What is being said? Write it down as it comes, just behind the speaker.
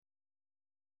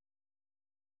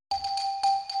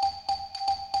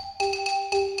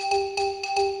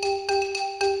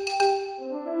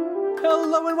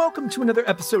Hello and welcome to another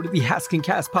episode of the Haskin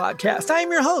Cast podcast. I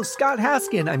am your host, Scott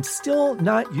Haskin. I'm still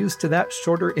not used to that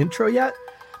shorter intro yet,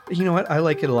 but you know what? I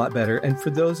like it a lot better. And for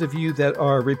those of you that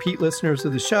are repeat listeners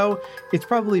of the show, it's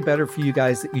probably better for you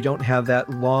guys that you don't have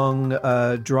that long,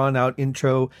 drawn-out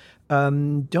intro.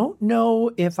 Don't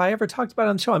know if I ever talked about it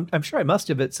on the show. I'm sure I must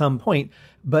have at some point,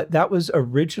 but that was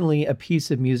originally a piece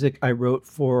of music I wrote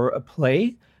for a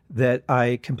play that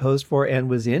I composed for and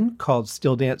was in called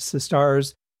Still Dance the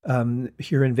Stars.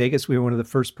 Here in Vegas, we were one of the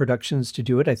first productions to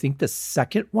do it. I think the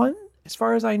second one, as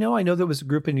far as I know. I know there was a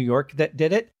group in New York that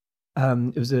did it.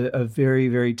 It was a very,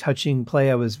 very touching play.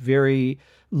 I was very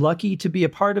lucky to be a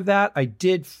part of that. I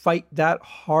did fight that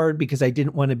hard because I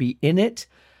didn't want to be in it.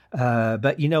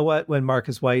 But you know what? When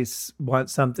Marcus Weiss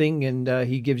wants something and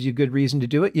he gives you good reason to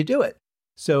do it, you do it.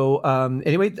 So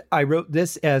anyway, I wrote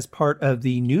this as part of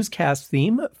the newscast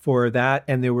theme for that.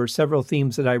 And there were several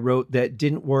themes that I wrote that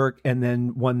didn't work and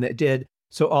then one that did.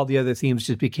 So all the other themes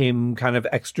just became kind of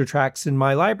extra tracks in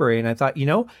my library. And I thought, you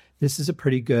know, this is a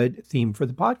pretty good theme for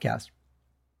the podcast.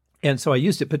 And so I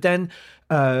used it. But then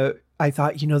I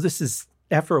thought, you know, this is,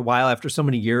 after a while, after so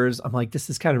many years, I'm like,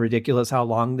 this is kind of ridiculous how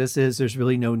long this is. There's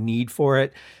really no need for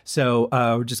it. So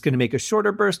we're just going to make a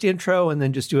shorter burst intro and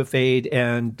then just do a fade.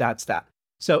 And that's that.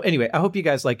 So anyway, I hope you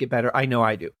guys like it better. I know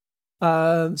I do.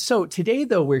 So today,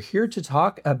 though, we're here to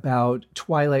talk about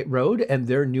Twilight Road and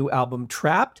their new album,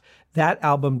 Trapped. That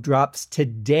album drops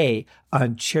today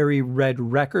on Cherry Red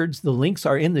Records. The links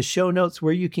are in the show notes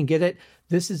where you can get it.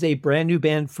 This is a brand new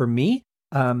band for me.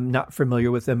 Not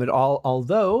familiar with them at all,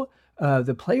 although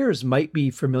the players might be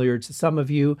familiar to some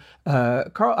of you.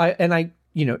 Carl,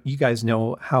 you guys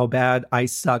know how bad I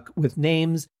suck with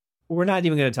names. We're not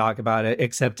even going to talk about it,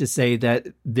 except to say that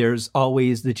there's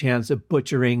always the chance of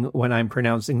butchering when I'm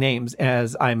pronouncing names,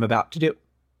 as I'm about to do.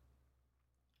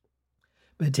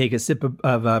 But take a sip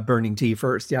of burning tea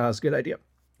first. Yeah, that's a good idea.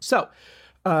 So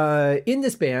in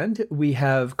this band, we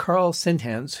have Carl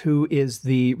Sentance, who is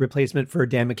the replacement for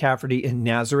Dan McCafferty in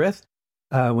Nazareth.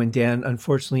 When Dan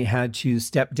unfortunately had to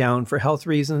step down for health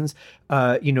reasons.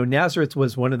 Nazareth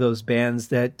was one of those bands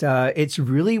that it's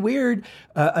really weird.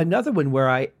 Another one where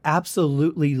I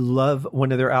absolutely love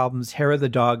one of their albums, Hair of the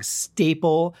Dog,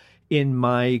 staple in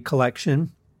my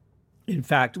collection. In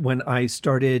fact, when I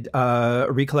started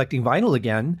recollecting vinyl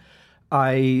again,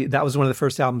 that was one of the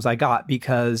first albums I got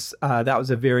because that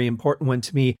was a very important one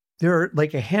to me. There are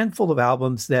like a handful of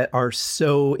albums that are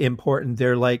so important.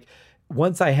 They're like,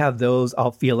 once I have those,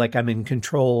 I'll feel like I'm in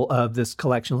control of this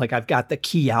collection. Like I've got the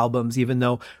key albums, even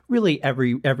though really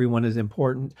everyone is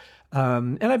important.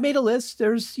 And I've made a list.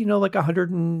 There's, like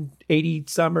 180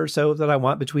 some or so that I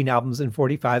want between albums and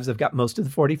 45s. I've got most of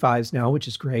the 45s now, which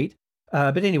is great.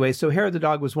 But anyway, so Hair of the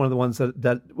Dog was one of the ones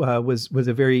that was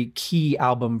a very key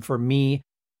album for me.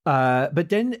 But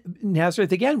then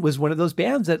Nazareth, again, was one of those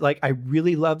bands that like I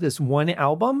really love this one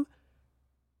album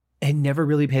and never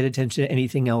really paid attention to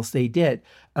anything else they did.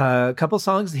 A couple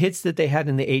songs, hits that they had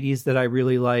in the 80s that I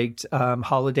really liked.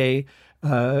 Holiday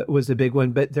was a big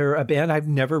one, but they're a band I've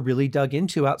never really dug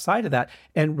into outside of that.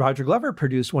 And Roger Glover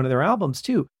produced one of their albums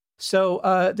too. So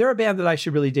they're a band that I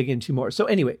should really dig into more. So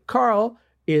anyway, Carl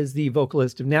is the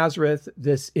vocalist of Nazareth.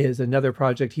 This is another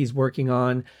project he's working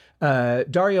on.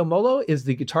 Dario Molo is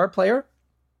the guitar player.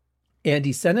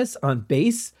 Andy Senes on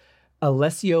bass.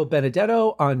 Alessio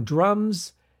Benedetto on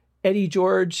drums. Eddie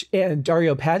George and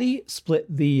Dario Patti split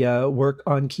the work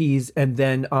on keys, and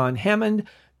then on Hammond,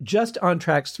 just on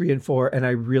tracks 3 and 4, and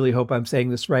I really hope I'm saying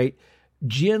this right,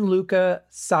 Gianluca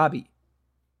Sabi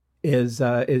is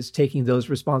taking those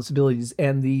responsibilities,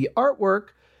 and the artwork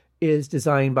is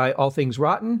designed by All Things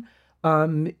Rotten.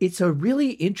 It's a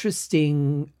really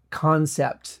interesting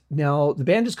concept. Now, the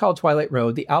band is called Twilight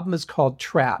Road. The album is called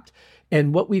Trapped,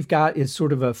 and what we've got is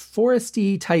sort of a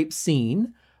foresty type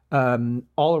scene.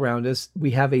 All around us,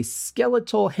 we have a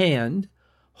skeletal hand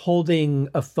holding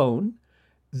a phone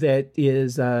that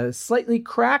is slightly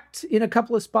cracked in a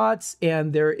couple of spots,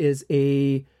 and there is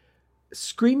a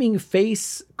screaming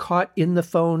face caught in the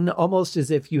phone, almost as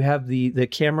if you have the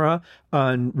camera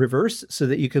on reverse so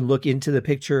that you can look into the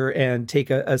picture and take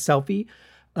a selfie.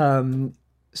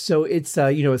 So it's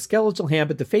a skeletal hand,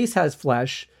 but the face has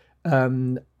flesh,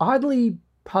 oddly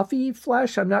puffy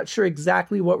flesh. I'm not sure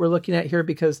exactly what we're looking at here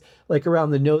because like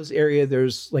around the nose area,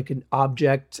 there's like an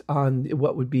object on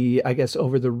what would be, I guess,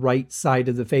 over the right side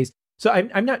of the face. So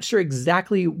I'm not sure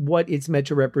exactly what it's meant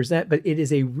to represent, but it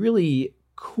is a really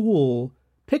cool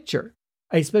picture.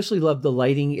 I especially love the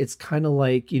lighting. It's kind of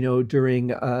like,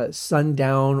 during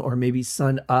sundown or maybe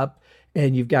sun up,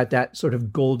 and you've got that sort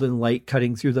of golden light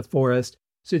cutting through the forest.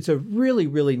 So it's a really,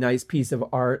 really nice piece of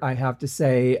art, I have to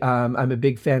say. I'm a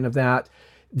big fan of that.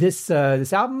 This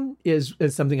album is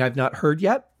something I've not heard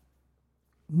yet.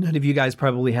 None of you guys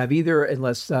probably have either,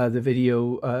 unless the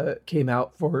video came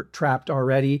out for Trapped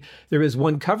already. There is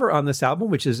one cover on this album,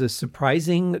 which is a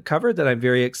surprising cover that I'm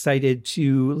very excited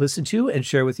to listen to and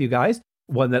share with you guys.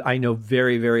 One that I know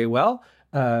very, very well.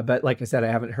 But like I said,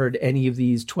 I haven't heard any of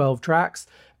these 12 tracks.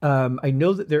 I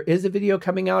know that there is a video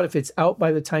coming out. If it's out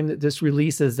by the time that this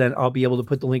releases, then I'll be able to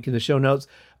put the link in the show notes.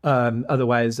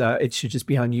 Otherwise, it should just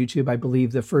be on YouTube. I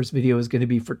believe the first video is going to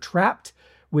be for Trapped,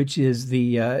 which is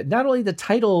the not only the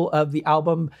title of the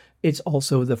album, it's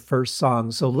also the first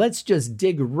song. So let's just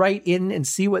dig right in and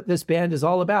see what this band is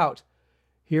all about.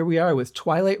 Here we are with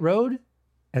Twilight Road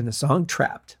and the song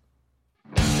Trapped.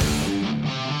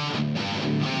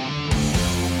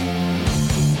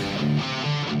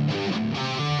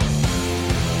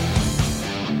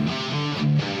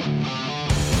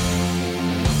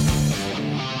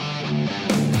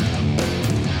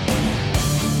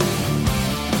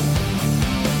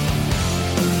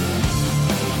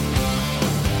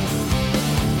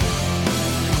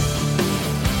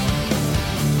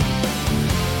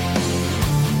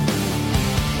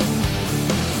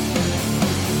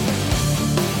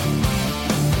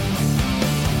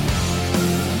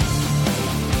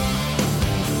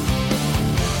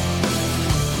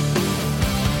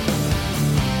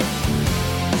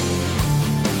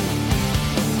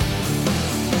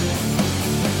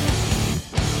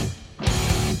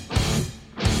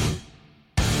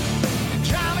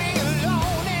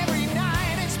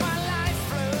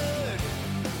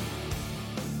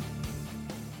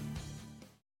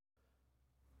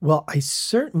 Well, I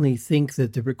certainly think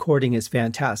that the recording is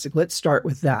fantastic. Let's start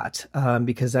with that,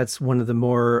 because that's one of the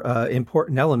more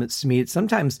important elements to me. It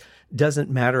sometimes doesn't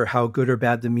matter how good or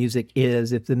bad the music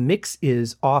is. If the mix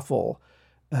is awful,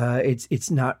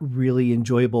 it's not really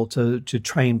enjoyable to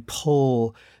try and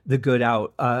pull the good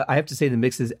out. I have to say the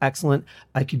mix is excellent.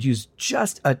 I could use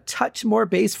just a touch more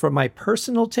bass for my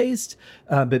personal taste,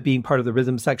 but being part of the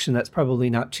rhythm section, that's probably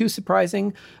not too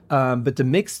surprising. But the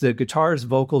mix, the guitars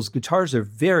are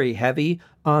very heavy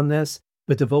on this,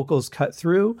 but the vocals cut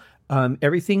through.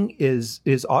 Everything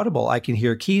is audible. I can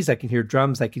hear keys, I can hear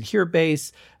drums, I can hear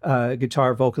bass,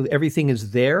 guitar, vocal, everything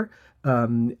is there.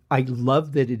 I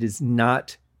love that it is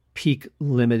not peak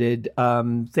limited.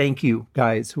 Thank you,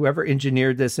 guys. Whoever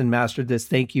engineered this and mastered this,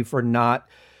 thank you for not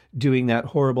doing that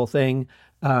horrible thing.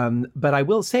 But I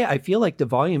will say, I feel like the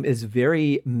volume is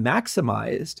very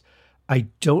maximized. I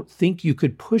don't think you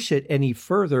could push it any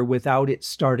further without it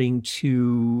starting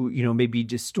to, maybe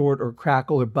distort or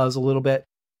crackle or buzz a little bit.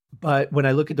 But when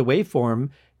I look at the waveform,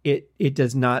 it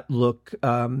does not look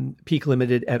peak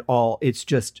limited at all. It's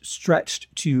just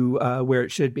stretched to where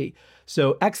it should be.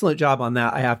 So excellent job on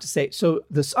that, I have to say. So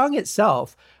the song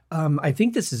itself, I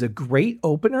think this is a great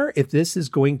opener. If this is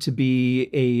going to be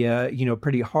a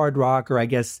pretty hard rock, or I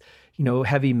guess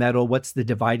heavy metal, what's the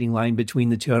dividing line between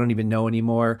the two? I don't even know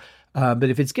anymore. But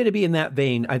if it's going to be in that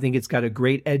vein, I think it's got a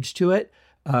great edge to it.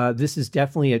 This is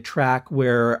definitely a track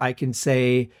where I can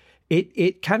say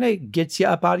it kind of gets you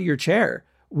up out of your chair,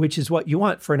 which is what you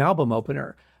want for an album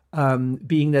opener.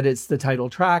 Being that it's the title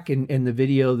track and the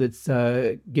video that's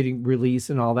getting released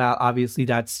and all that, obviously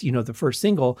that's, the first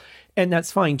single, and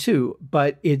that's fine too.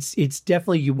 But it's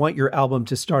definitely, you want your album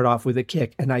to start off with a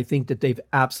kick. And I think that they've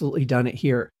absolutely done it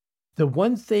here. The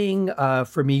one thing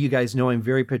for me, you guys know I'm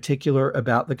very particular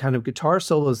about the kind of guitar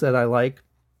solos that I like.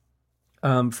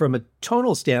 From a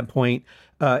tonal standpoint,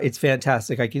 it's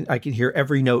fantastic. I can hear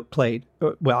every note played.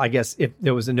 Well, I guess if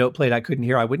there was a note played I couldn't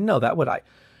hear, I wouldn't know that, would I?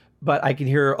 But I can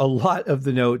hear a lot of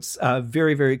the notes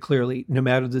very, very clearly. No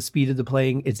matter the speed of the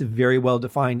playing, it's very well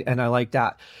defined, and I like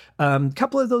that.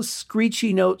 Couple of those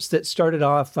screechy notes that started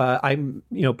off, I'm,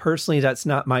 personally, that's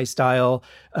not my style.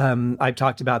 I've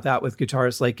talked about that with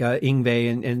guitarists like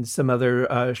Yngwie and some other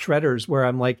shredders, where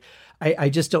I'm like, I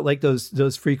just don't like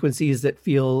those frequencies that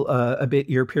feel a bit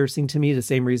ear piercing to me. The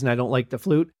same reason I don't like the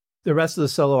flute. The rest of the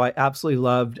solo I absolutely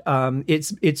loved.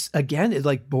 It's again, it's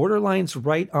like borderlines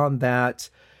right on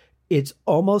that. It's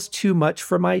almost too much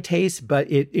for my taste,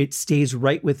 but it stays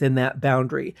right within that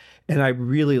boundary. And I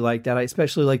really like that. I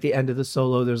especially like the end of the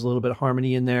solo. There's a little bit of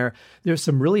harmony in there. There's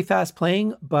some really fast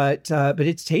playing, but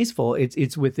it's tasteful.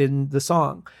 It's within the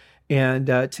song. And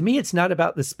to me, it's not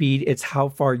about the speed. It's how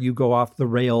far you go off the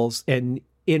rails and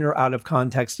in or out of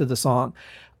context of the song.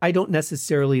 I don't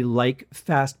necessarily like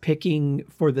fast picking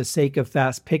for the sake of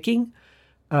fast picking.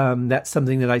 That's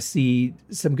something that I see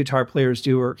some guitar players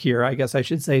do, or here, I guess I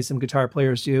should say some guitar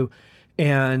players do.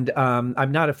 And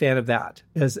I'm not a fan of that,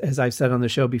 as I've said on the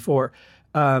show before.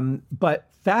 But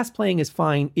fast playing is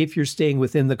fine if you're staying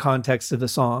within the context of the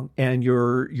song and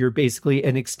you're basically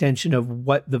an extension of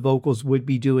what the vocals would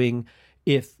be doing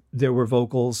if there were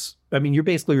vocals. I mean, you're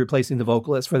basically replacing the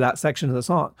vocalist for that section of the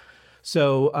song.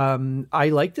 So I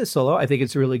like this solo. I think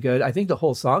it's really good. I think the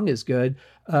whole song is good.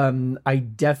 I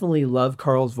definitely love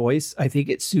Carl's voice. I think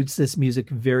it suits this music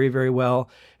very, very well.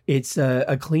 It's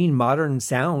a clean, modern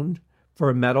sound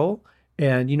for metal.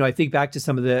 And, I think back to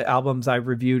some of the albums I've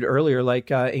reviewed earlier, like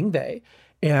Yngwie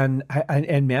and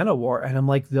Manowar. And I'm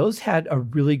like, those had a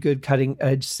really good cutting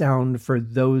edge sound for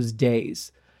those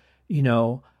days.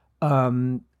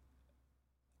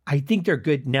 I think they're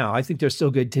good now. I think they're still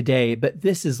good today, but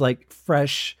this is like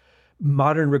fresh,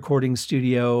 modern recording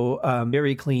studio,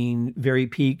 very clean, very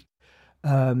peaked.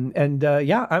 I'm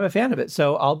a fan of it.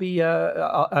 So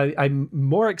I'm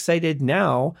more excited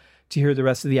now to hear the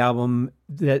rest of the album,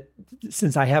 that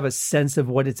since I have a sense of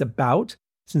what it's about,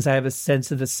 since I have a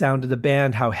sense of the sound of the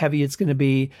band, how heavy it's going to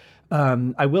be.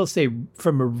 I will say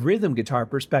from a rhythm guitar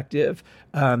perspective,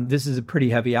 this is a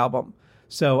pretty heavy album.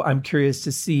 So I'm curious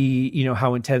to see,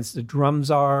 how intense the drums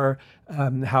are,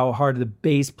 how hard the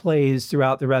bass plays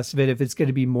throughout the rest of it. If it's going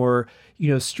to be more,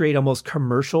 straight, almost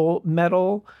commercial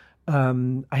metal.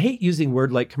 I hate using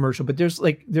word like commercial, but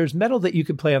there's metal that you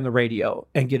could play on the radio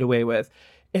and get away with.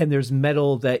 And there's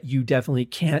metal that you definitely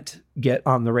can't get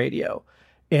on the radio.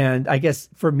 And I guess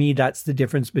for me, that's the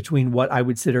difference between what I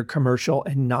would consider commercial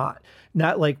and not.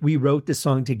 Not like we wrote the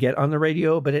song to get on the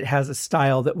radio, but it has a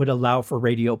style that would allow for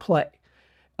radio play.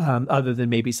 Other than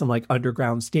maybe some like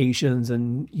underground stations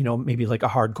and, maybe like a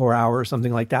hardcore hour or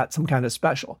something like that, some kind of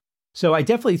special. So I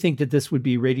definitely think that this would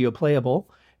be radio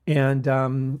playable. And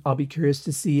I'll be curious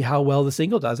to see how well the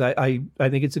single does. I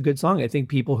think it's a good song. I think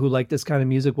people who like this kind of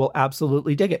music will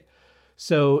absolutely dig it.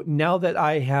 So now that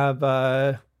I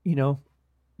have,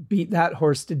 beat that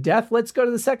horse to death, let's go to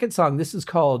the second song. This is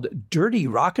called Dirty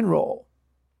Rock and Roll.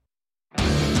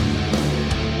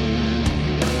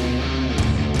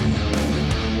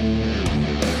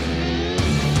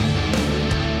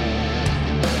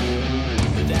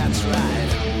 That's right.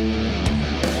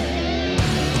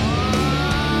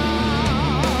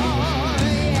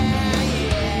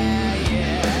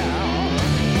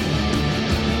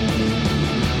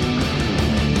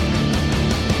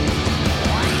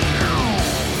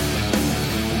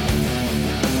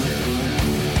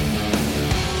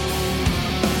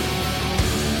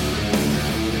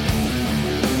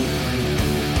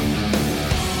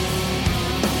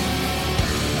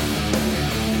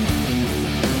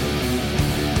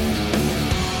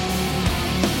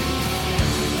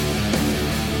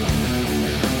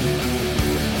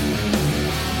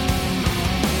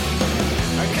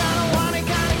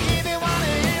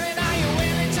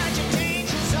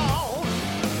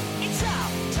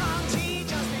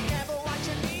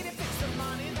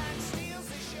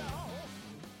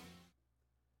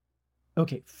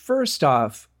 Okay, first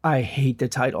off, I hate the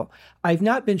title. I've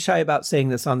not been shy about saying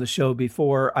this on the show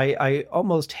before. I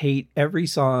almost hate every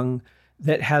song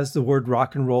that has the word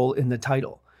rock and roll in the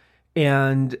title.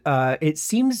 And it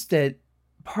seems that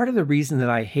part of the reason that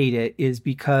I hate it is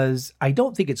because I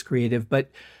don't think it's creative,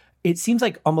 but it seems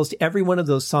like almost every one of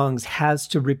those songs has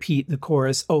to repeat the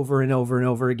chorus over and over and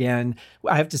over again.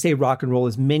 I have to say rock and roll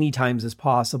as many times as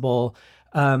possible.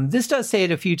 This does say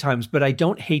it a few times, but I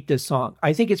don't hate this song.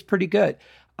 I think it's pretty good.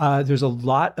 There's a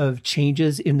lot of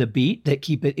changes in the beat that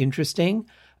keep it interesting.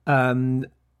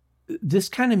 This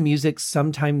kind of music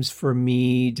sometimes for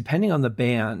me, depending on the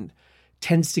band,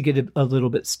 tends to get a little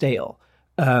bit stale.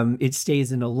 It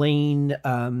stays in a lane.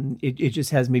 It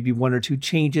just has maybe one or two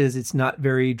changes. It's not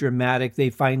very dramatic. They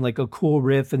find like a cool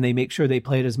riff and they make sure they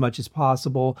play it as much as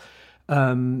possible.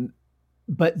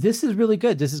 But this is really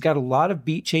good. This has got a lot of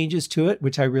beat changes to it,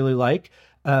 which I really like.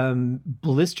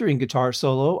 Blistering guitar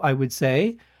solo, I would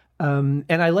say. And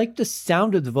I like the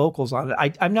sound of the vocals on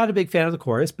it. I'm not a big fan of the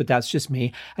chorus, but that's just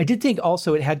me. I did think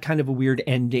also it had kind of a weird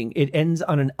ending. It ends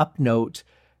on an up note,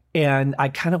 and I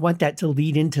kind of want that to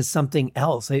lead into something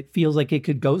else. It feels like it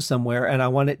could go somewhere, and I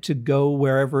want it to go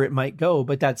wherever it might go,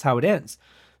 but that's how it ends.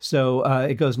 So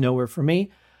it goes nowhere for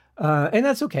me. And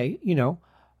that's okay,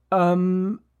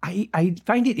 I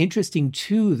find it interesting,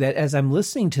 too, that as I'm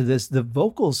listening to this, the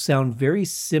vocals sound very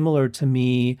similar to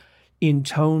me in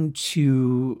tone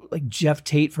to like Jeff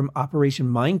Tate from Operation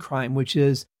Mindcrime, which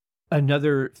is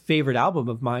another favorite album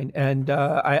of mine. And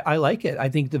I like it. I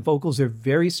think the vocals are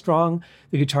very strong.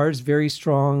 The guitar is very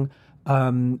strong.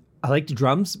 I like the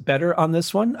drums better on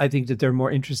this one. I think that they're more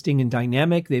interesting and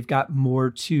dynamic. They've got more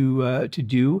to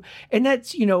do. And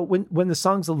that's, when the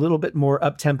song's a little bit more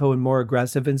up-tempo and more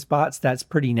aggressive in spots, that's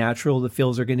pretty natural. The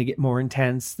fills are going to get more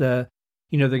intense. The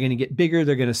they're going to get bigger.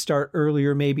 They're going to start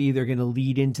earlier. Maybe they're going to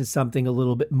lead into something a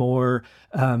little bit more,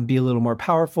 be a little more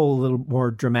powerful, a little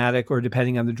more dramatic, or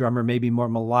depending on the drummer, maybe more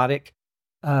melodic.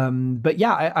 But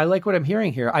yeah, I like what I'm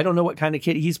hearing here. I don't know what kind of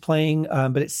kit he's playing,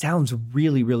 but it sounds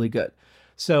really, really good.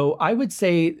 So I would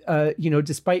say,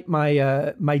 despite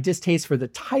my distaste for the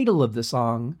title of the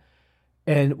song,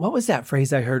 and what was that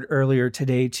phrase I heard earlier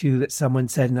today too that someone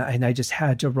said, and I just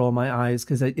had to roll my eyes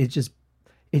because it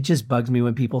just bugs me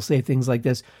when people say things like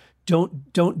this.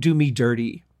 Don't do me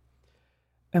dirty.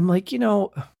 I'm like, I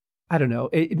don't know.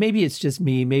 Maybe it's just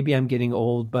me. Maybe I'm getting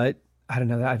old, but I don't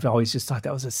know. I've always just thought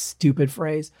that was a stupid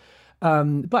phrase.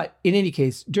 But in any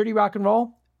case, Dirty Rock and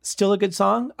Roll, still a good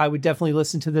song. I would definitely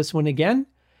listen to this one again.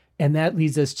 And that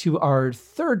leads us to our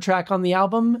third track on the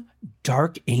album,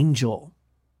 Dark Angel.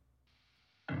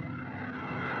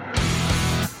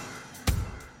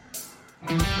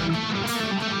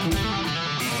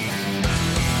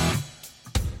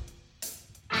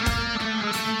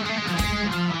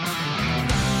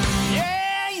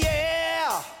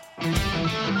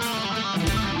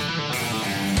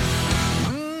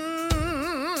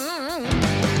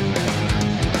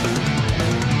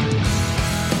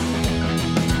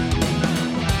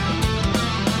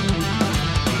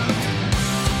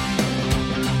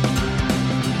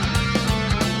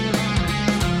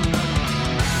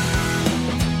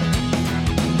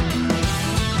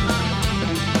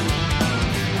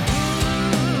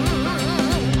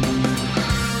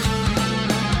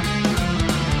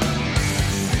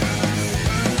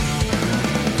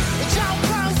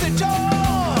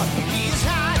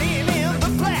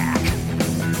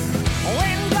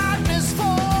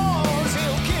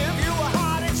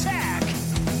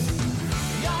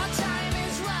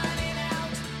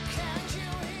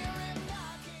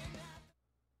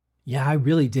 Yeah, I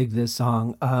really dig this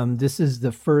song. This is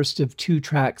the first of two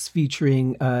tracks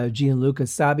featuring Gianluca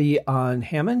Sabi on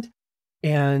Hammond.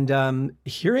 And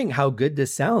hearing how good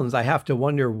this sounds, I have to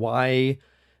wonder why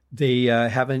they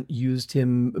haven't used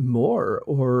him more,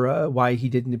 or why he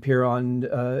didn't appear on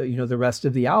the rest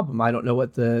of the album. I don't know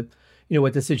what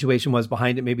the situation was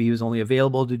behind it. Maybe he was only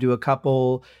available to do a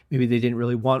couple. Maybe they didn't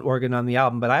really want organ on the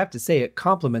album. But I have to say, it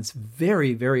complements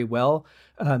very, very well.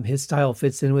 His style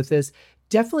fits in with this.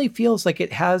 Definitely feels like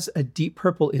it has a Deep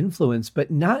Purple influence,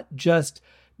 but not just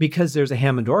because there's a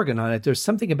Hammond organ on it. There's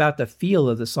something about the feel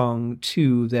of the song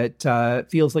too that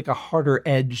feels like a harder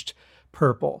edged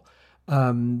Purple.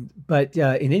 But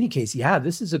in any case, yeah,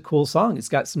 this is a cool song. It's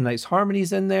got some nice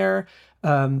harmonies in there.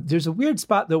 There's a weird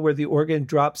spot though where the organ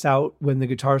drops out when the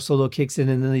guitar solo kicks in,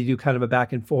 and then they do kind of a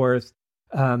back and forth.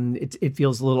 It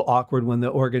feels a little awkward when the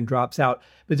organ drops out,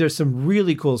 but there's some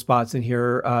really cool spots in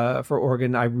here for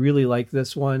organ. I really like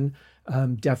this one.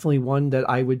 Definitely one that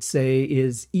I would say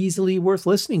is easily worth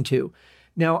listening to.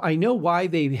 Now, I know why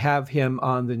they have him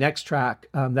on the next track.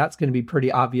 That's going to be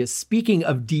pretty obvious. Speaking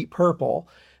of Deep Purple,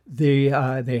 they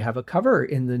have a cover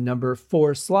in the number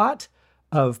 4 slot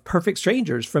of Perfect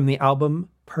Strangers from the album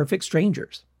Perfect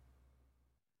Strangers.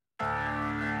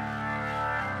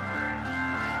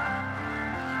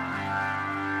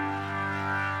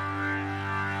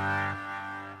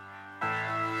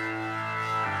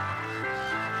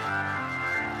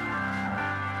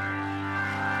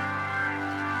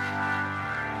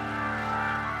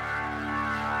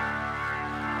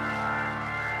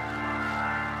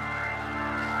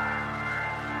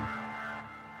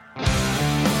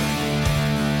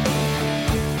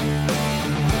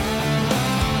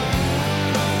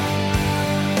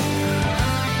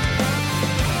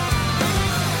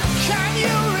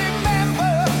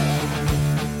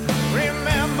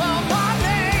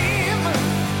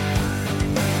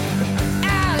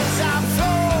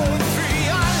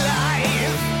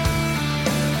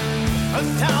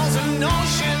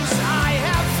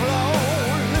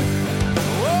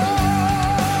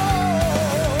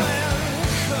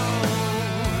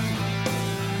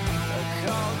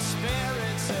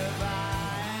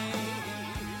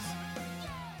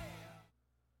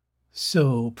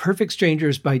 So, Perfect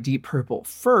Strangers by Deep Purple.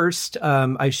 First,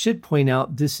 I should point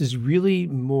out this is really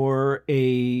more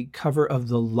a cover of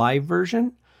the live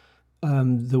version.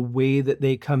 The way that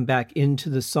they come back into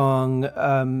the song,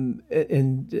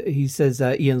 and he says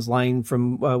Ian's line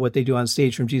from what they do on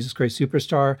stage from Jesus Christ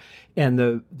Superstar, and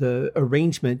the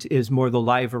arrangement is more the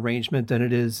live arrangement than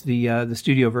it is the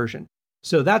studio version.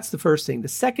 So that's the first thing. The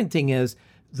second thing is,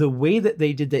 the way that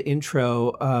they did the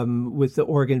intro with the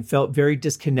organ felt very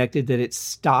disconnected, that it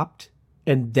stopped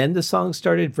and then the song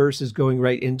started versus going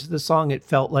right into the song. It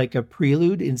felt like a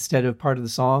prelude instead of part of the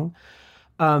song.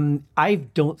 I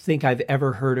don't think I've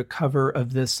ever heard a cover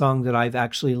of this song that I've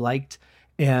actually liked.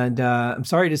 And I'm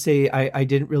sorry to say I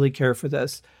didn't really care for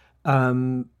this.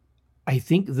 I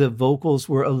think the vocals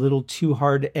were a little too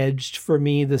hard edged for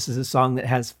me. This is a song that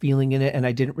has feeling in it, and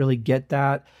I didn't really get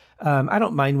that. I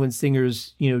don't mind when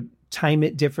singers, time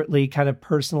it differently, kind of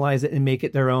personalize it and make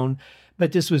it their own.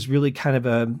 But this was really kind of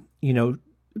a,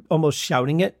 almost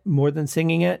shouting it more than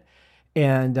singing it.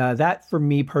 And that for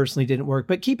me personally didn't work.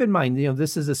 But keep in mind,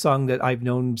 this is a song that I've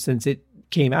known since it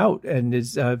came out and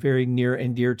is very near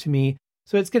and dear to me.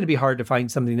 So it's going to be hard to find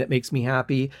something that makes me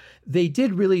happy. They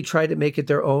did really try to make it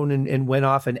their own and went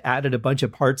off and added a bunch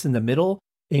of parts in the middle,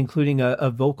 including a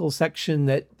vocal section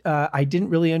that I didn't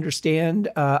really understand.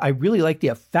 I really like the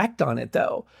effect on it,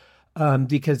 though,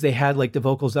 because they had like the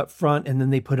vocals up front and then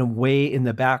they put them way in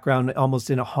the background, almost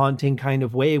in a haunting kind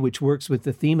of way, which works with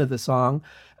the theme of the song.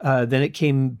 Then it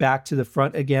came back to the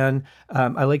front again.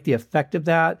 I like the effect of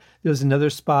that. There was another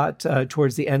spot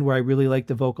towards the end where I really liked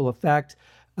the vocal effect.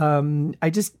 I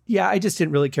just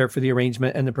didn't really care for the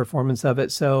arrangement and the performance of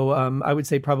it. So I would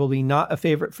say probably not a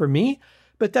favorite for me,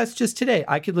 but that's just today.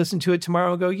 I could listen to it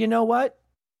tomorrow and go, you know what?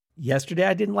 Yesterday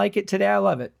I didn't like it. Today I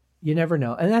love it. You never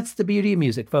know. And that's the beauty of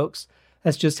music, folks.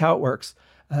 That's just how it works.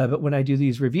 But when I do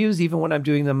these reviews, even when I'm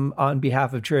doing them on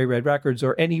behalf of Cherry Red Records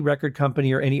or any record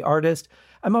company or any artist,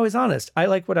 I'm always honest. I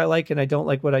like what I like and I don't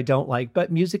like what I don't like.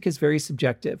 But music is very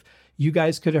subjective. You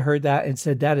guys could have heard that and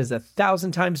said that is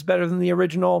 1,000 times better than the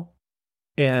original.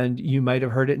 And you might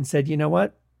have heard it and said, you know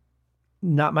what?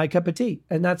 Not my cup of tea.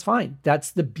 And that's fine.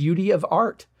 That's the beauty of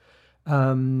art.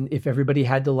 If everybody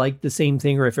had to like the same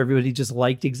thing, or if everybody just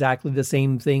liked exactly the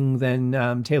same thing,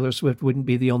 then Taylor Swift wouldn't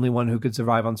be the only one who could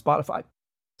survive on Spotify.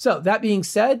 So that being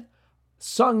said,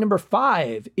 song number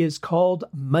 5 is called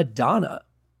Madonna.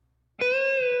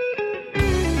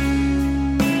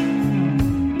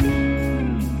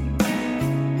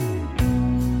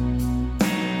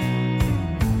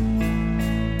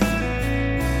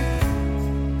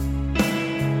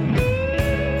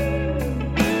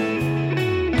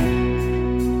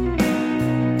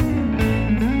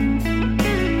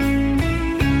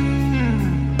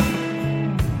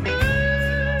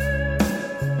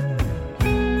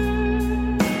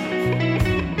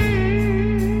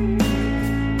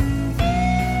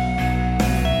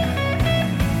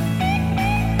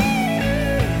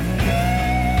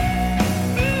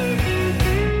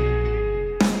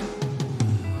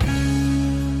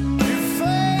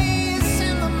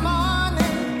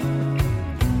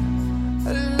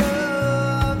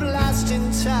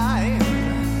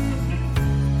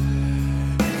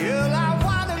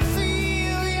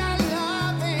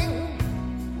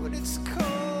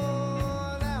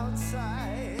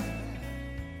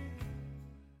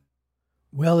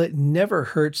 Well, it never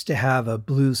hurts to have a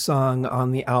blues song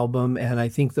on the album, and I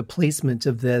think the placement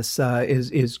of this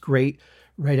is great.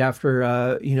 Right after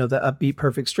the upbeat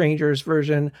 "Perfect Strangers"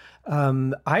 version,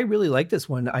 I really like this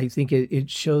one. I think it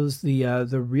shows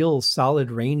the real solid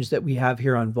range that we have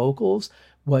here on vocals.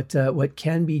 What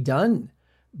can be done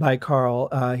by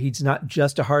Carl? He's not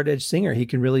just a hard-edged singer; he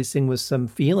can really sing with some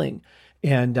feeling,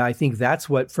 and I think that's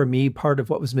what, for me, part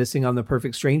of what was missing on the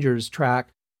 "Perfect Strangers" track.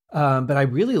 But I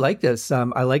really like this.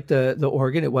 I like the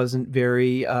organ. It wasn't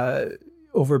very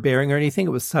overbearing or anything.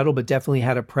 It was subtle, but definitely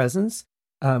had a presence.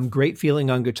 Great feeling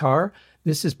on guitar.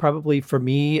 This is probably, for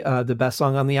me, the best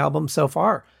song on the album so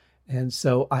far. And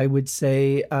so I would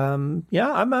say, I'm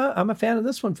a fan of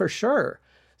this one for sure.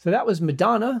 So that was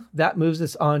Madonna. That moves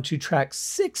us on to track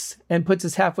 6 and puts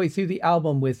us halfway through the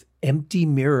album with Empty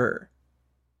Mirror.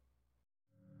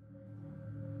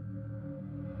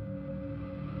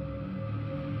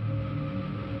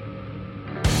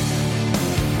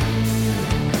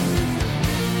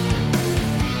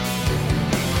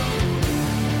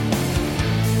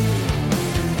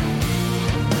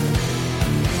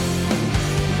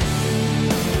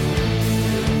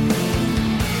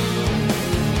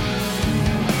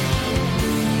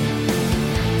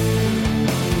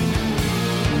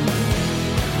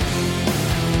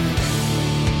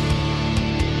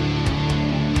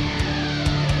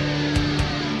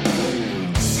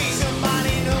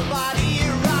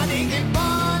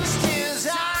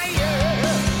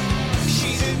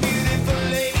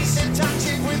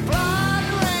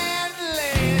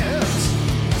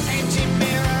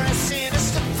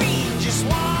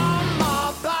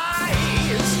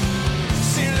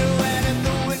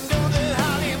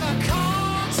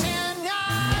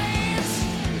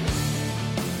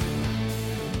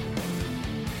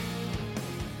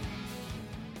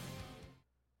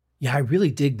 Yeah, I really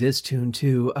dig this tune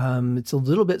too. It's a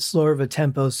little bit slower of a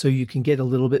tempo, so you can get a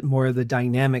little bit more of the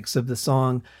dynamics of the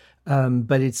song.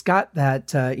 But it's got that,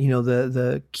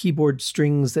 the keyboard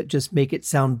strings that just make it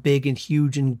sound big and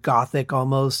huge and gothic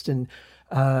almost. And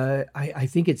I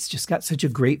think it's just got such a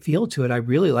great feel to it. I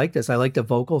really like this. I like the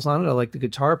vocals on it. I like the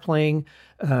guitar playing.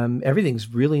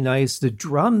 Everything's really nice. The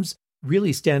drums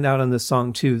really stand out on this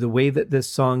song too. The way that this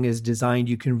song is designed,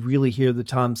 you can really hear the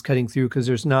toms cutting through because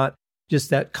there's not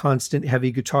just that constant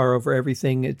heavy guitar over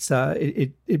everything.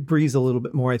 It breathes a little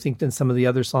bit more, I think, than some of the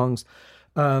other songs.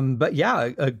 But yeah,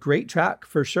 a great track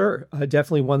for sure.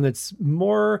 Definitely one that's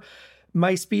more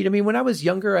my speed. I mean, when I was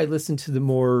younger, I listened to the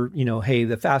more, hey,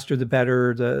 the faster the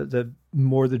better, the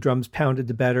more the drums pounded,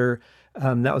 the better.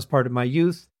 That was part of my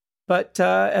youth. But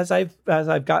as I've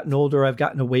gotten older, I've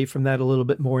gotten away from that a little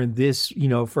bit more. And this,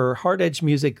 for hard edge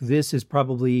music, this is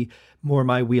probably more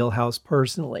my wheelhouse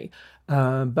personally.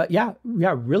 But yeah,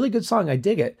 really good song. I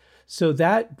dig it. So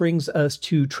that brings us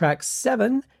to track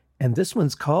 7, and this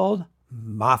one's called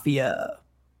Mafia.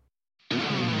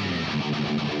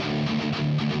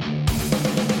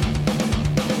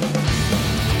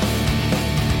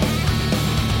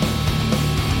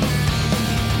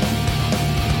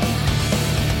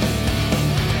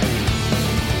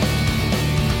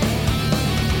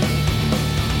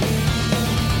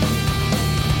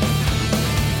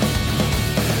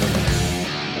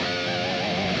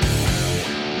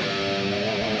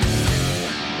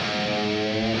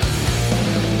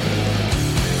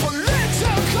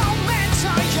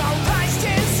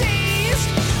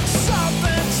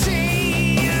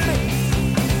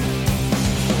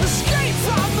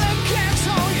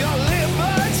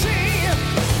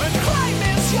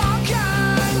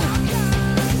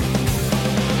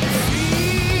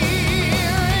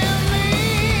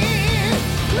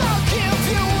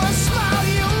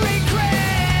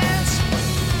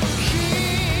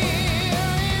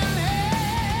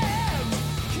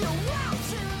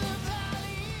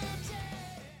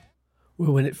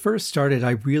 When it first started,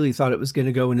 I really thought it was going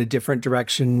to go in a different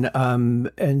direction,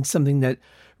 and something that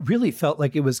really felt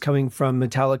like it was coming from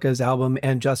Metallica's album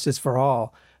And Justice for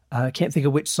All. I can't think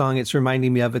of which song it's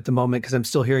reminding me of at the moment because I'm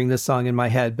still hearing this song in my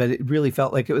head, but it really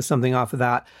felt like it was something off of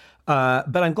that.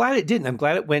 But I'm glad it didn't. I'm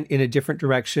glad it went in a different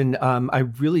direction. I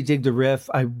really dig the riff.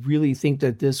 I really think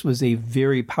that this was a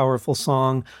very powerful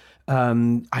song.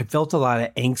 I felt a lot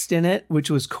of angst in it, which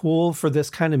was cool for this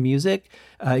kind of music.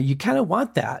 You kind of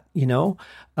want that,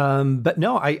 But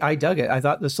no, I dug it. I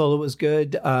thought the solo was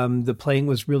good. The playing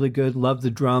was really good. Love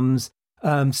the drums.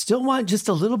 Still want just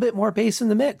a little bit more bass in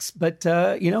the mix. But,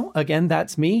 again,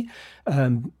 that's me.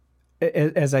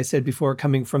 As I said before,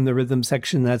 coming from the rhythm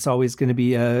section, that's always going to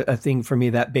be a thing for me,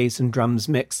 that bass and drums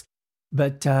mix.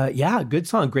 But yeah, good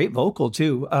song, great vocal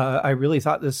too. I really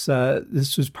thought this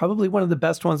was probably one of the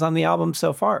best ones on the album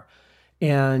so far.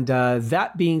 And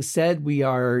that being said, we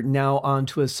are now on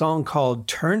to a song called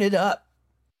Turn It Up.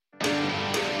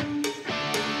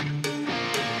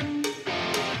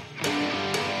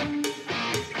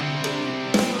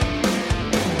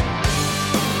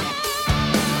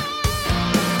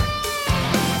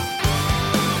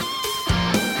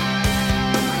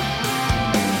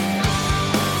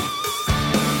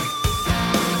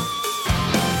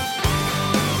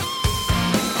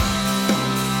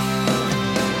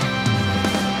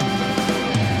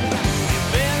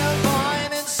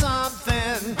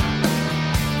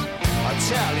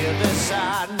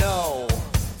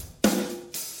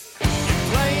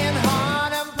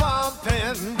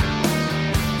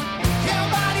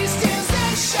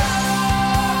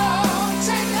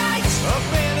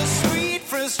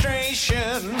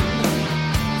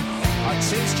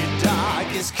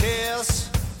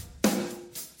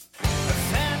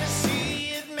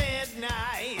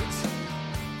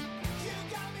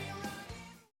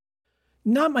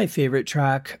 Not my favorite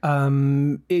track.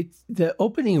 The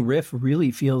opening riff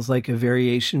really feels like a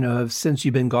variation of Since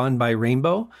You've Been Gone by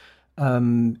Rainbow.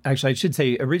 Actually, I should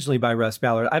say originally by Russ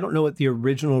Ballard. I don't know what the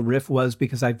original riff was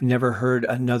because I've never heard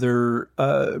another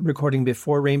recording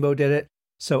before Rainbow did it.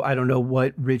 So I don't know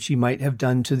what Richie might have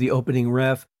done to the opening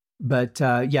riff. But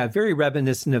yeah, very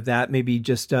reminiscent of that, maybe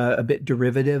just a bit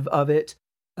derivative of it.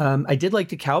 I did like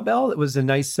the cowbell. It was a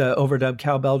nice overdub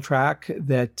cowbell track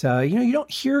that, you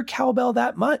don't hear cowbell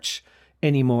that much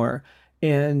anymore.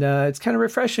 And it's kind of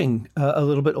refreshing, a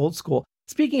little bit old school.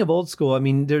 Speaking of old school, I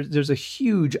mean, there's a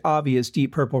huge, obvious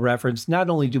Deep Purple reference.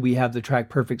 Not only do we have the track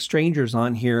Perfect Strangers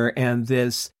on here and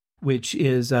this, which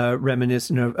is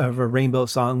reminiscent of a Rainbow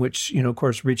song, which, of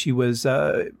course, Richie was,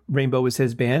 Rainbow was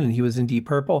his band and he was in Deep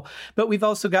Purple. But we've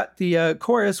also got the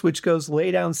chorus, which goes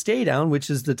Lay Down, Stay Down, which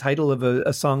is the title of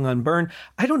a song on Burn.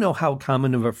 I don't know how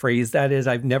common of a phrase that is.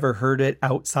 I've never heard it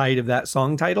outside of that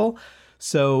song title.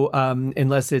 So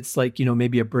unless it's like,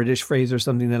 maybe a British phrase or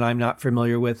something that I'm not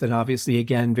familiar with, and obviously,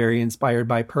 again, very inspired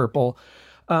by Purple.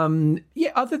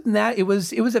 Other than that, it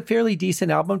was a fairly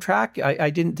decent album track.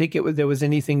 I didn't think there was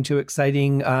anything too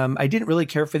exciting. I didn't really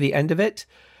care for the end of it.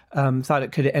 Thought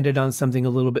it could have ended on something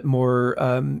a little bit more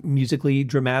musically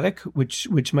dramatic,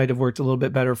 which might have worked a little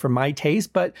bit better for my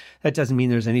taste, but that doesn't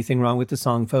mean there's anything wrong with the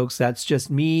song, folks. That's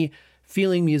just me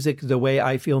feeling music the way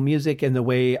I feel music and the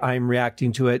way I'm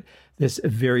reacting to it this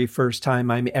very first time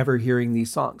I'm ever hearing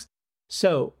these songs.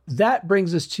 So that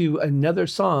brings us to another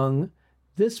song.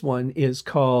 This one is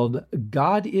called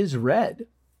God is Red.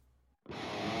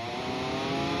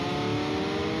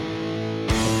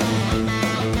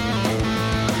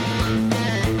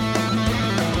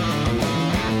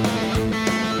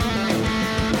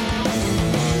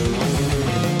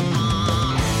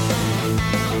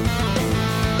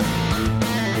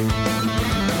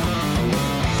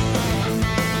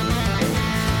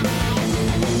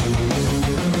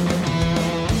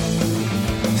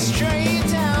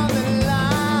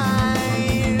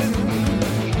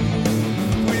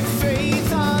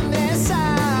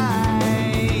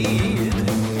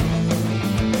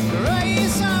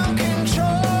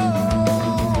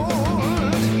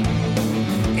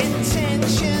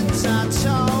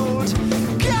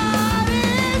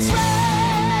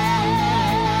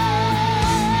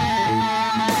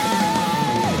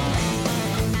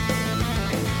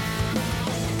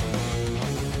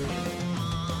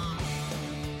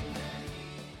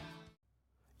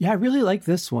 Yeah, I really like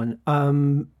this one.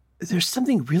 There's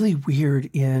something really weird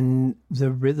in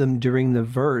the rhythm during the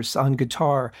verse on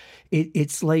guitar.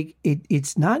 It's like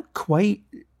it's not quite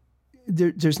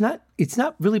there. It's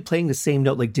not really playing the same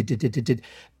note like did,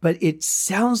 but it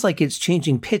sounds like it's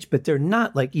changing pitch, but they're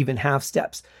not like even half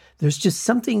steps. There's just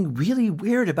something really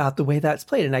weird about the way that's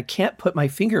played, and I can't put my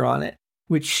finger on it,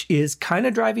 which is kind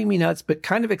of driving me nuts, but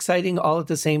kind of exciting all at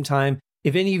the same time.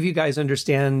 If any of you guys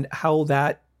understand how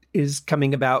that is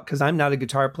coming about, because I'm not a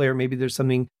guitar player, maybe there's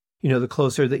something, the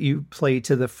closer that you play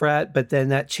to the fret, but then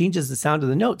that changes the sound of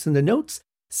the notes, and the notes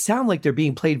sound like they're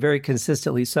being played very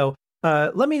consistently. So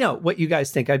let me know what you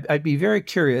guys think. I'd be very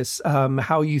curious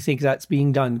how you think that's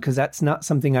being done, because that's not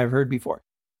something I've heard before.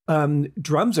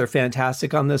 Drums are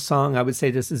fantastic on this song. I would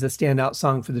say this is a standout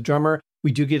song for the drummer.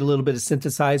 We do get a little bit of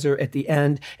synthesizer at the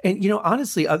end. And,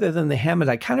 honestly, other than the Hammond,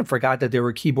 I kind of forgot that there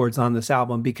were keyboards on this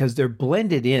album because they're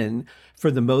blended in for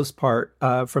the most part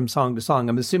from song to song.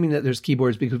 I'm assuming that there's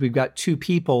keyboards because we've got two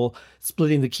people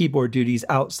splitting the keyboard duties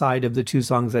outside of the two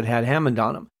songs that had Hammond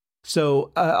on them.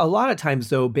 So a lot of times,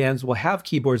 though, bands will have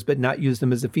keyboards but not use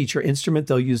them as a feature instrument.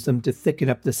 They'll use them to thicken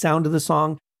up the sound of the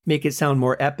song, make it sound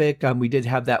more epic. We did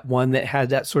have that one that had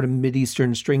that sort of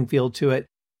Mideastern string feel to it.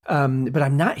 But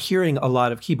I'm not hearing a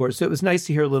lot of keyboards. So it was nice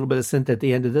to hear a little bit of synth at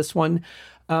the end of this one.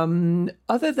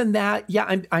 Other than that,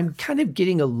 yeah, I'm kind of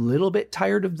getting a little bit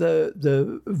tired of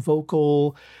the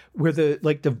vocal where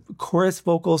the chorus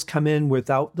vocals come in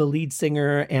without the lead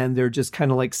singer, and they're just kind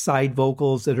of like side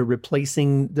vocals that are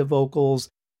replacing the vocals.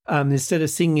 Instead of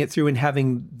singing it through and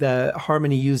having the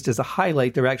harmony used as a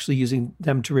highlight, they're actually using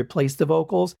them to replace the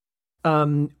vocals.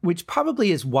 Which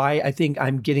probably is why I think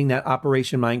I'm getting that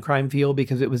Operation Mindcrime feel,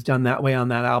 because it was done that way on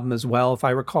that album as well, if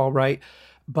I recall right.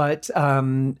 But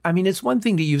it's one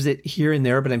thing to use it here and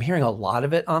there, but I'm hearing a lot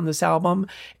of it on this album,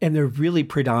 and they're really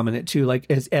predominant too, like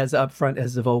as upfront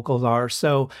as the vocals are.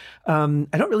 So I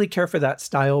don't really care for that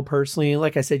style personally.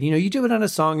 Like I said, you do it on a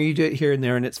song or you do it here and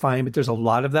there, and it's fine. But there's a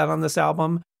lot of that on this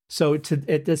album. So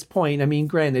at this point,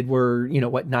 granted, we're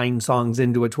 9 songs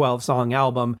into a 12-song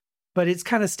album. But it's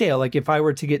kind of stale. Like if I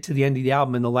were to get to the end of the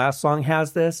album and the last song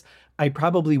has this, I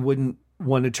probably wouldn't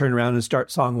want to turn around and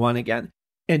start song 1 again.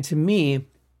 And to me,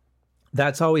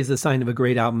 that's always the sign of a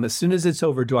great album. As soon as it's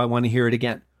over, do I want to hear it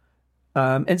again?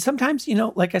 And sometimes,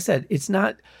 like I said, it's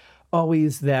not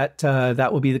always that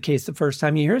that will be the case the first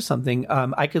time you hear something.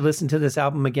 I could listen to this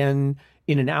album again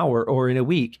in an hour or in a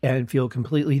week and feel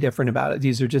completely different about it.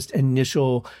 These are just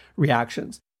initial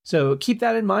reactions. So keep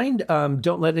that in mind.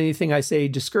 Don't let anything I say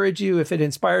discourage you. If it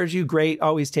inspires you, great.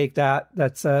 Always take that.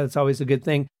 That's always a good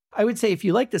thing. I would say if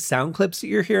you like the sound clips that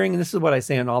you're hearing, and this is what I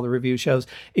say on all the review shows,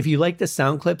 if you like the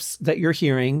sound clips that you're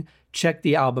hearing, check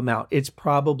the album out. It's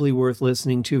probably worth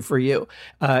listening to for you.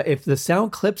 If the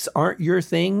sound clips aren't your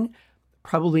thing,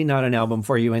 probably not an album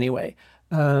for you anyway.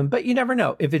 But you never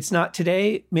know. If it's not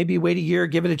today, maybe wait a year,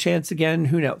 give it a chance again.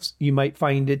 Who knows? You might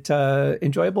find it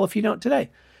enjoyable if you don't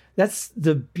today. That's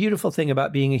the beautiful thing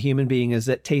about being a human being, is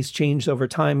that tastes change over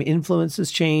time, influences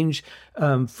change.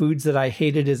 Foods that I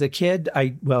hated as a kid,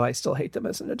 I still hate them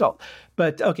as an adult.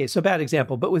 But okay, so bad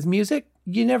example. But with music,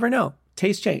 you never know.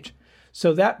 Tastes change.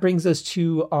 So that brings us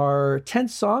to our 10th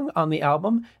song on the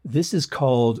album. This is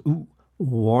called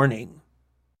Warning.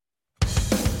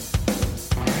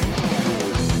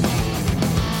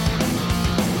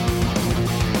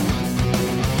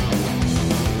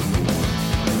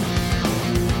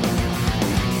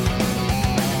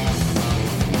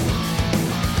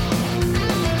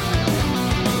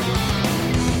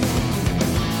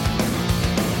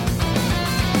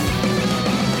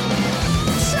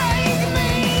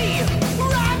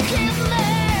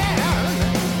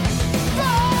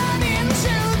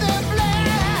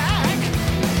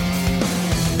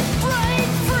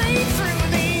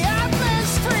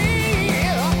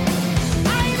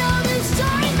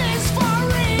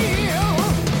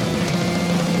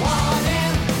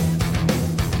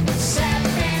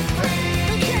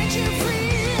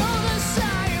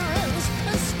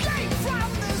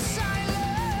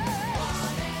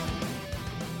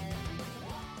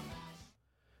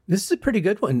 This is a pretty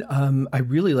good one. I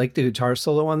really like the guitar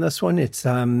solo on this one. It's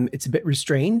a bit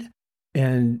restrained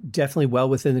and definitely well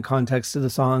within the context of the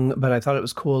song, but I thought it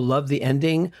was cool. Love the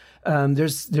ending.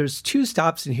 There's two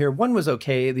stops in here. One was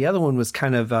okay. The other one was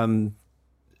kind of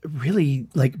really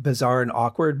like bizarre and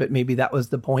awkward, but maybe that was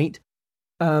the point.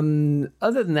 Other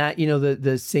than that,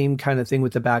 the same kind of thing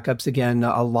with the backups. Again,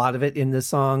 a lot of it in this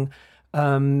song.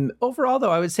 Overall,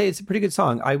 though, I would say it's a pretty good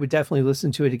song. I would definitely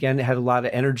listen to it again. It had a lot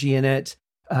of energy in it.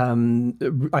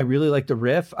 I really like the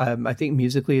riff. I think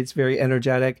musically it's very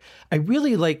energetic. I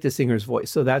really like the singer's voice.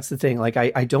 So that's the thing. Like,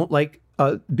 I don't like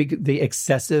the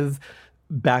excessive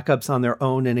backups on their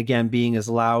own. And again, being as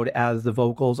loud as the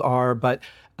vocals are, but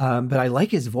I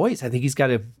like his voice. I think he's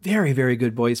got a very, very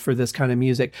good voice for this kind of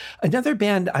music. Another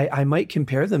band I might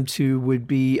compare them to would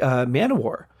be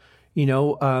Manowar.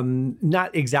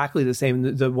 Not exactly the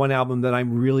same. The one album that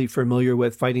I'm really familiar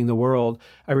with, Fighting the World,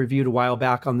 I reviewed a while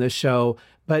back on this show,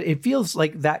 but it feels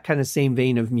like that kind of same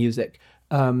vein of music.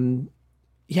 I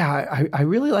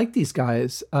really like these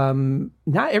guys.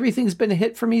 Not everything's been a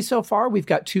hit for me so far. We've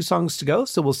got 2 songs to go,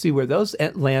 so we'll see where those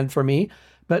land for me.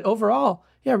 But overall,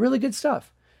 really good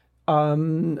stuff.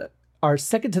 Our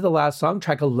second to the last song,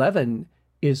 track 11,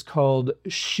 is called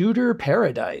Shooter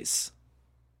Paradise.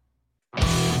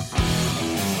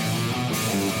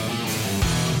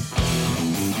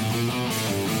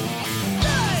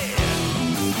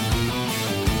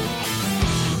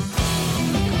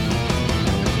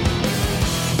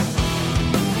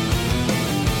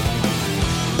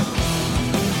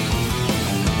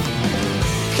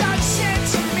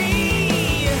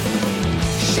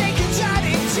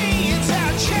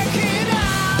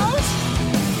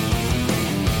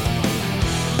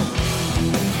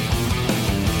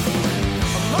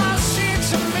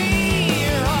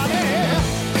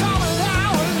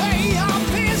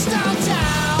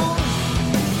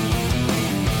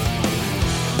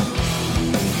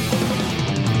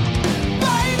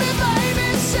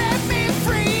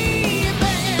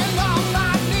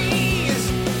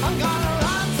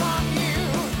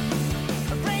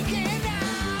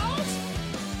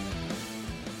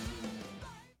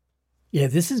 Yeah,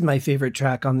 this is my favorite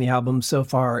track on the album so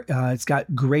far. It's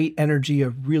got great energy, a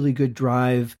really good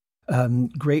drive,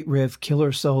 great riff,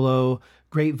 killer solo,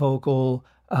 great vocal.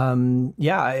 All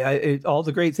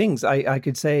the great things I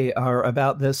could say are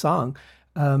about this song.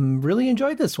 Really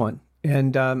enjoyed this one.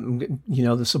 And,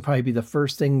 this will probably be the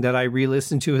first thing that I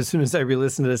re-listen to as soon as I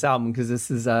re-listen to this album, because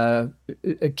this is a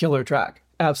killer track.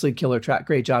 Absolutely killer track.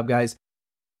 Great job, guys.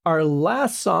 Our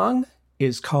last song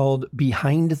is called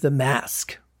Behind the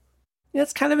Mask. Yeah,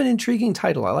 it's kind of an intriguing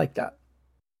title. I like that.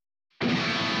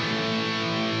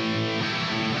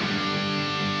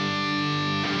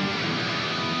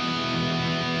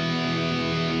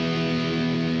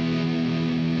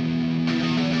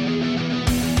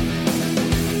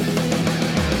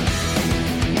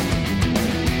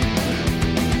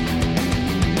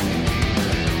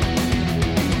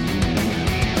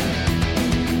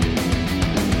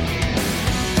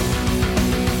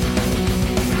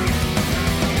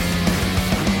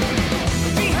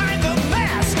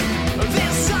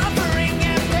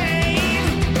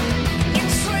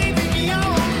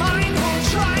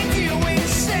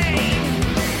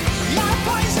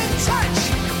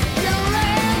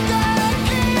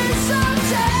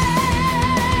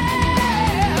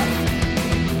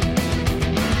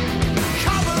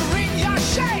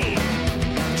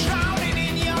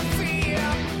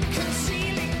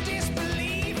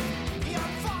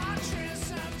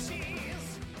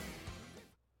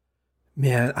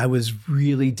 Man, I was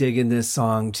really digging this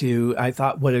song too. I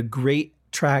thought what a great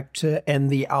track to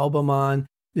end the album on.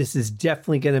 this is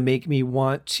definitely going to make me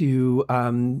want to,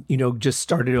 just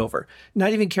start it over.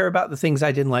 Not even care about the things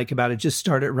I didn't like about it, just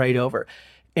start it right over.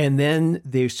 And then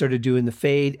they started doing the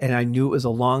fade, and I knew it was a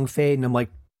long fade, and I'm like,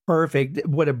 perfect.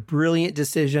 What a brilliant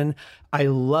decision. I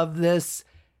love this.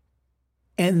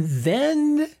 And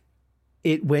then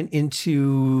it went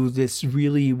into this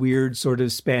really weird sort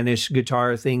of Spanish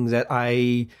guitar thing that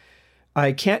I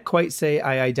can't quite say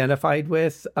I identified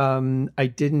with.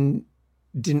 I didn't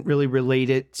really relate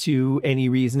it to any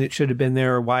reason it should have been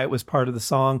there or why it was part of the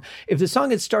song. If the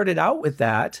song had started out with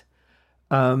that,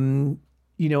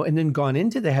 and then gone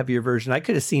into the heavier version, I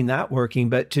could have seen that working.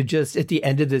 But to just at the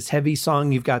end of this heavy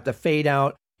song, you've got the fade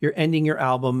out, you're ending your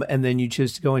album, and then you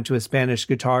choose to go into a Spanish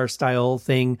guitar style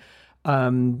thing.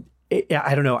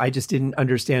 I don't know. I just didn't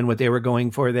understand what they were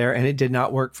going for there, and it did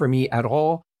not work for me at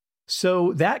all.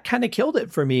 So that kind of killed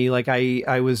it for me. Like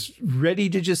I was ready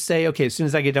to just say, okay, as soon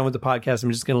as I get done with the podcast,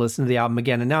 I'm just going to listen to the album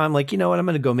again. And now I'm like, you know what? I'm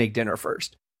going to go make dinner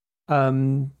first.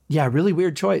 Really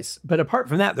weird choice. But apart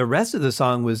from that, the rest of the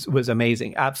song was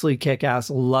amazing. Absolutely kick-ass.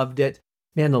 Loved it.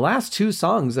 Man, the last two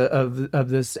songs of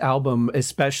this album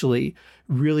especially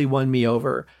really won me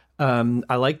over.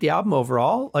 I like the album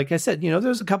overall. Like I said,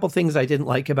 there's a couple things I didn't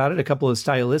like about it, a couple of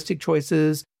stylistic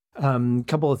choices, a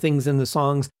couple of things in the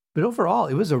songs. But overall,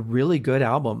 it was a really good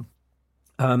album.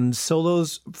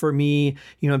 Solos for me,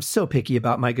 I'm so picky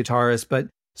about my guitarist, but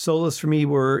solos for me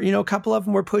were, a couple of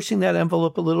them were pushing that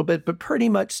envelope a little bit, but pretty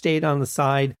much stayed on the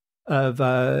side of,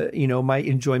 my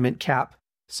enjoyment cap.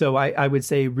 So I would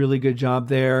say really good job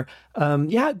there.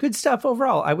 Good stuff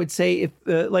overall. I would say if,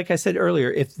 like I said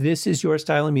earlier, if this is your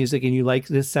style of music and you like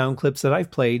this sound clips that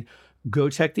I've played, go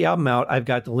check the album out. I've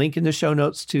got the link in the show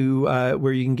notes to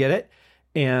where you can get it.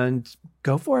 And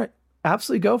go for it.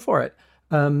 Absolutely go for it.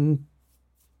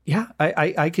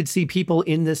 I could see people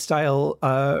in this style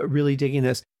really digging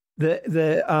this.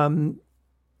 I'm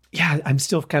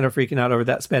still kind of freaking out over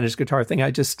that Spanish guitar thing.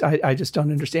 I just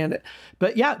don't understand it.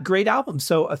 But yeah, great album.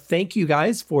 So thank you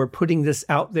guys for putting this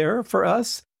out there for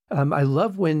us. I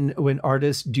love when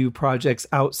artists do projects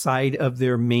outside of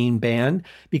their main band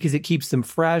because it keeps them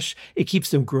fresh. It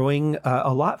keeps them growing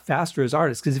a lot faster as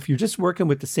artists. Because if you're just working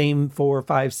with the same 4,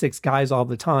 5, 6 guys all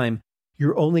the time,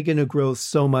 you're only going to grow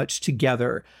so much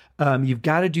together. You've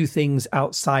got to do things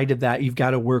outside of that. You've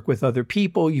got to work with other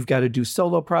people. You've got to do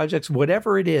solo projects,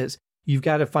 whatever it is. You've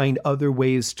got to find other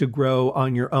ways to grow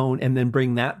on your own and then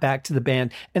bring that back to the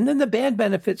band. And then the band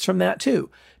benefits from that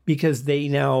too, because they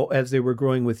now, as they were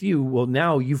growing with you, well,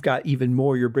 now you've got even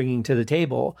more you're bringing to the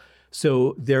table.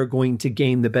 So they're going to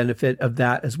gain the benefit of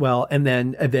that as well. And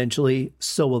then eventually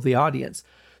so will the audience.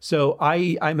 So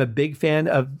I'm a big fan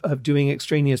of doing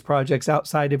extraneous projects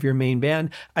outside of your main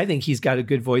band. I think he's got a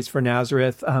good voice for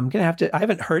Nazareth. I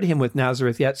haven't heard him with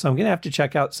Nazareth yet, so I'm going to have to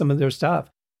check out some of their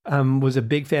stuff. Was a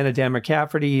big fan of Dan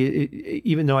McCafferty,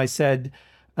 even though I said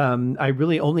I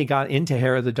really only got into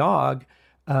Hair of the Dog.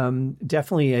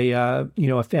 Definitely a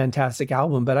fantastic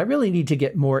album, but I really need to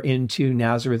get more into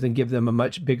Nazareth and give them a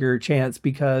much bigger chance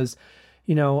because,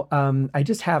 I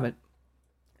just haven't.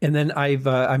 And then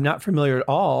I'm not familiar at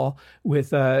all with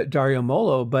Dario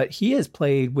Molo, but he has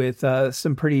played with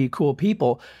some pretty cool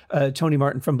people. Tony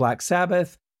Martin from Black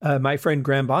Sabbath, my friend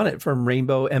Graham Bonnet from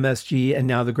Rainbow, MSG, and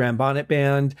now the Graham Bonnet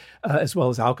Band, as well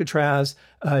as Alcatraz.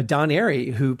 Don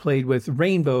Airey, who played with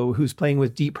Rainbow, who's playing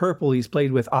with Deep Purple. He's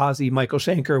played with Ozzy, Michael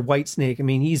Schenker, Whitesnake. I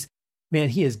mean,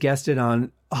 he has guested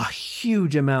on a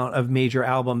huge amount of major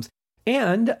albums.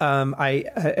 And I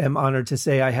am honored to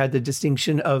say I had the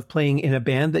distinction of playing in a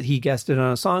band that he guested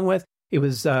on a song with. It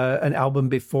was an album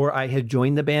before I had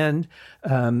joined the band.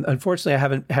 Unfortunately, I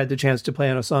haven't had the chance to play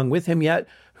on a song with him yet.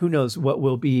 Who knows what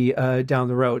will be down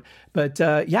the road. But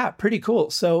pretty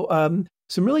cool. So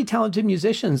some really talented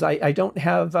musicians. I don't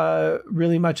have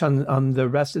really much on the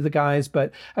rest of the guys,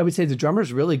 but I would say the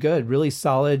drummer's really good, really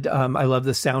solid. I love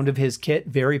the sound of his kit,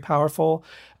 very powerful.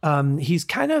 He's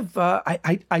kind of,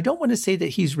 I don't want to say that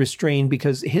he's restrained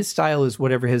because his style is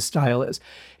whatever his style is.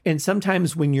 And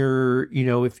sometimes when you're,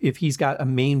 if he's got a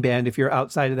main band, if you're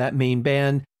outside of that main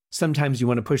band, sometimes you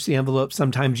want to push the envelope.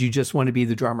 Sometimes you just want to be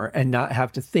the drummer and not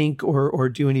have to think or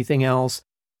do anything else.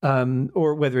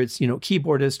 Or whether it's,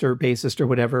 keyboardist or bassist or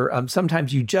whatever.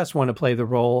 Sometimes you just want to play the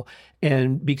role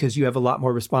and because you have a lot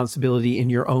more responsibility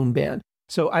in your own band.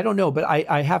 So I don't know, but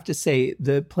I have to say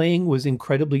the playing was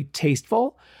incredibly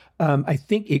tasteful. I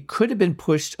think it could have been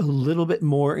pushed a little bit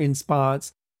more in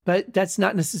spots, but that's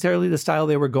not necessarily the style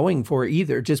they were going for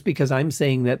either. Just because I'm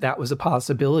saying that was a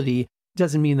possibility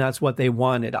doesn't mean that's what they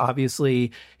wanted.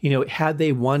 Obviously, had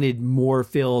they wanted more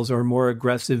fills or more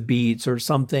aggressive beats or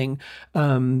something,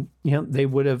 they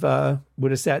would have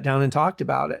sat down and talked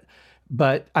about it.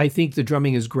 But I think the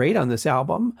drumming is great on this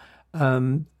album.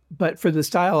 But for the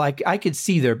style, I could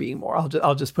see there being more.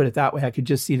 I'll just put it that way. I could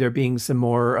just see there being some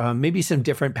more, maybe some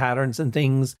different patterns and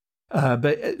things.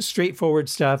 But straightforward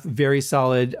stuff, very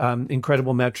solid,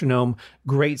 incredible metronome,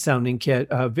 great sounding kit,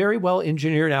 very well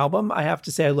engineered album. I have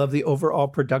to say, I love the overall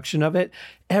production of it.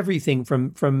 Everything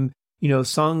from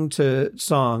song to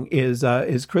song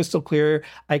is crystal clear.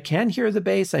 I can hear the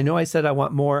bass. I know I said I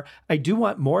want more. I do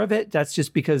want more of it. That's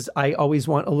just because I always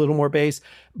want a little more bass,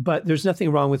 but there's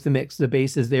nothing wrong with the mix. The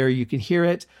bass is there. You can hear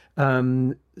it.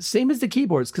 Same as the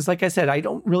keyboards, because like I said, I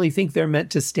don't really think they're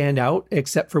meant to stand out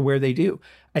except for where they do.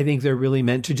 I think they're really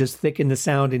meant to just thicken the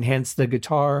sound, enhance the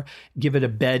guitar, give it a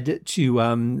bed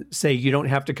to say, you don't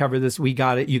have to cover this. We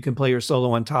got it. You can play your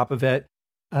solo on top of it.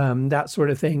 That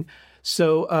sort of thing.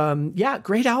 So,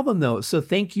 great album though. So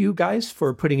thank you guys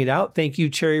for putting it out. Thank you,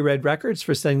 Cherry Red Records,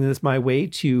 for sending this my way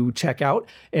to check out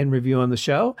and review on the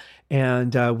show.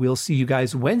 And we'll see you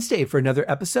guys Wednesday for another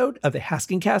episode of the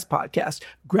Haskincast podcast.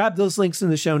 Grab those links in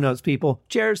the show notes, people.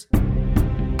 Cheers.